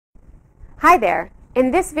Hi there! In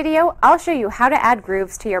this video, I'll show you how to add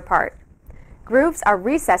grooves to your part. Grooves are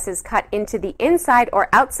recesses cut into the inside or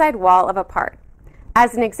outside wall of a part.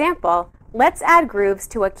 As an example, let's add grooves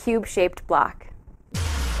to a cube-shaped block.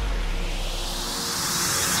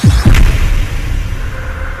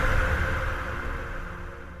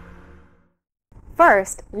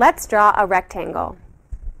 First, let's draw a rectangle.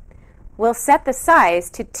 We'll set the size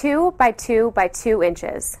to 2 by 2 by 2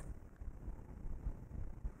 inches.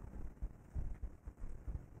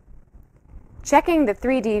 Checking the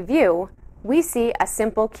 3D view, we see a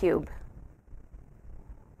simple cube.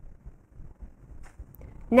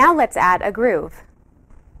 Now let's add a groove.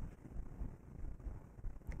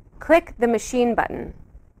 Click the Machine button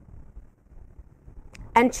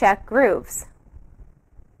and check Grooves.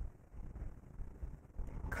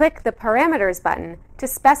 Click the Parameters button to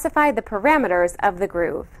specify the parameters of the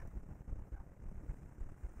groove.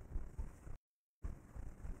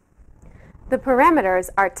 The parameters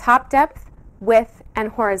are top depth, width, and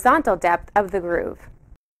horizontal depth of the groove.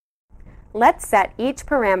 Let's set each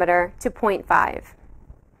parameter to 0.5.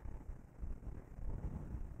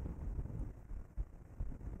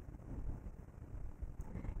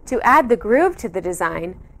 To add the groove to the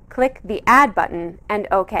design, click the Add button and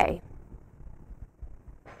OK.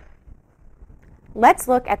 Let's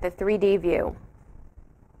look at the 3D view.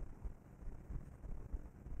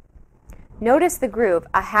 Notice the groove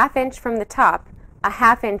a ½ inch from the top, a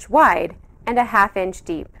 ½ inch wide, and a ½ inch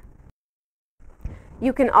deep.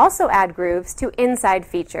 You can also add grooves to inside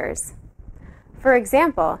features. For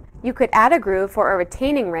example, you could add a groove for a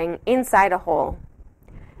retaining ring inside a hole.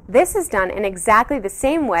 This is done in exactly the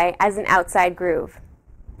same way as an outside groove.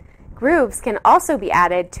 Grooves can also be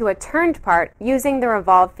added to a turned part using the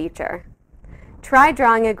revolve feature. Try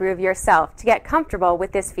drawing a groove yourself to get comfortable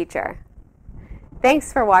with this feature.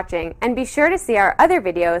 Thanks for watching, and be sure to see our other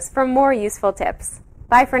videos for more useful tips.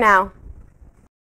 Bye for now.